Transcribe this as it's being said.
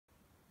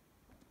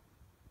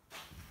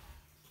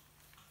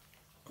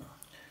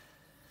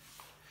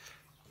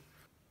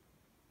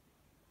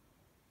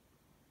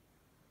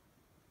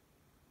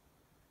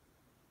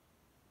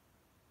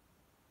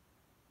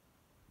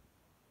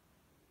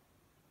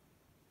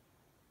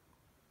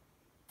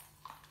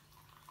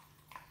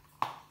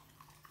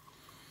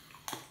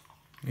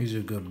He's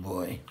a good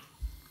boy.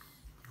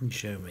 You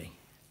show me.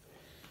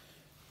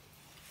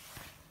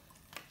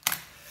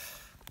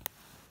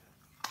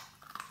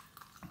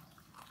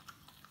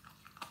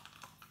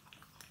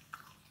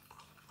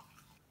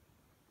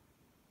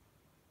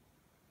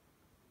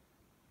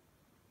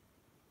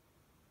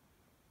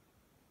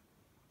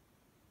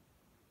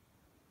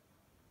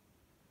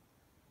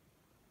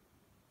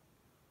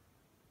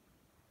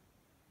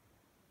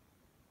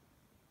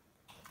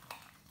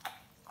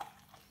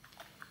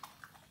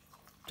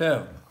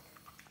 So,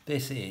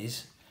 this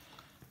is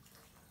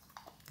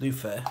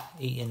Luther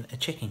eating a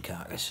chicken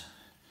carcass.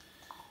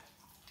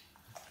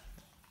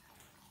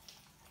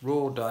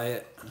 Raw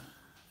diet,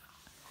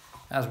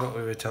 as what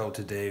we were told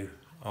to do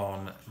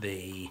on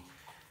the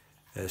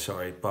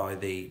by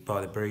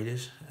the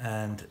breeders,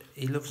 and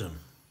he loves them.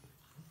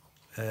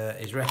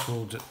 His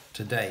record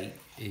to date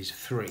is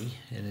 3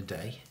 in a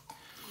day.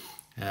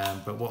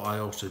 But what I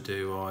also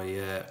do,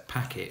 I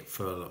pack it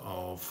full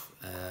of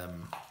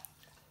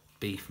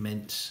beef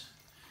mince,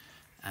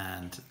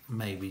 and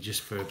maybe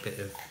just for a bit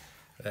of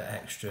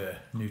extra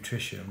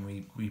nutrition,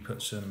 we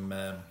put some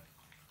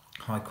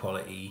high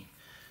quality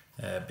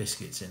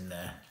biscuits in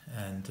there,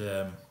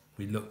 and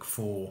we look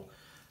for,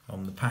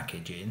 on the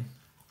packaging,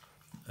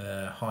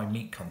 high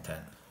meat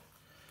content,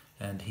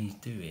 and he's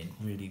doing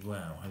really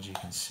well. As you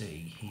can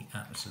see, he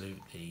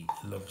absolutely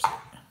loves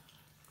it.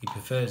 He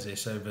prefers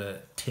this over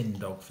tin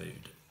dog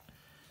food,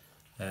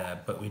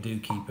 but we do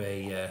keep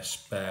a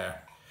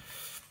spare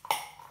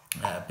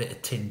bit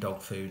of tin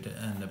dog food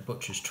and a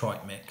butcher's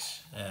tripe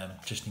mix,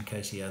 just in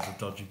case he has a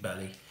dodgy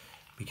belly,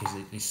 because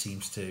it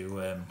seems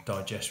to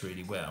digest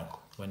really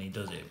well when he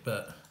does it.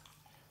 But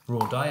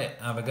raw diet,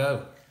 have a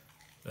go.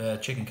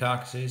 Chicken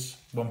carcasses,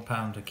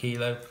 £1 a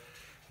kilo.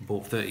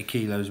 Bought 30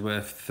 kilos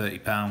worth,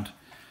 £30,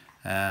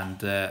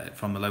 and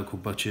from the local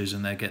butchers,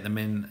 and they get them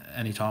in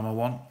anytime I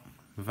want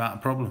without a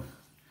problem.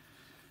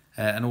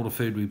 And all the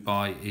food we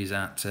buy is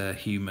at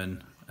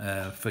human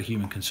for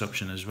human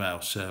consumption as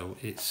well, so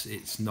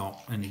it's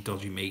not any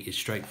dodgy meat. It's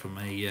straight from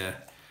a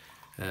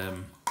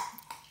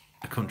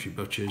country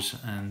butcher's,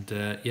 and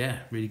yeah,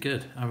 really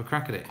good. Have a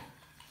crack at it.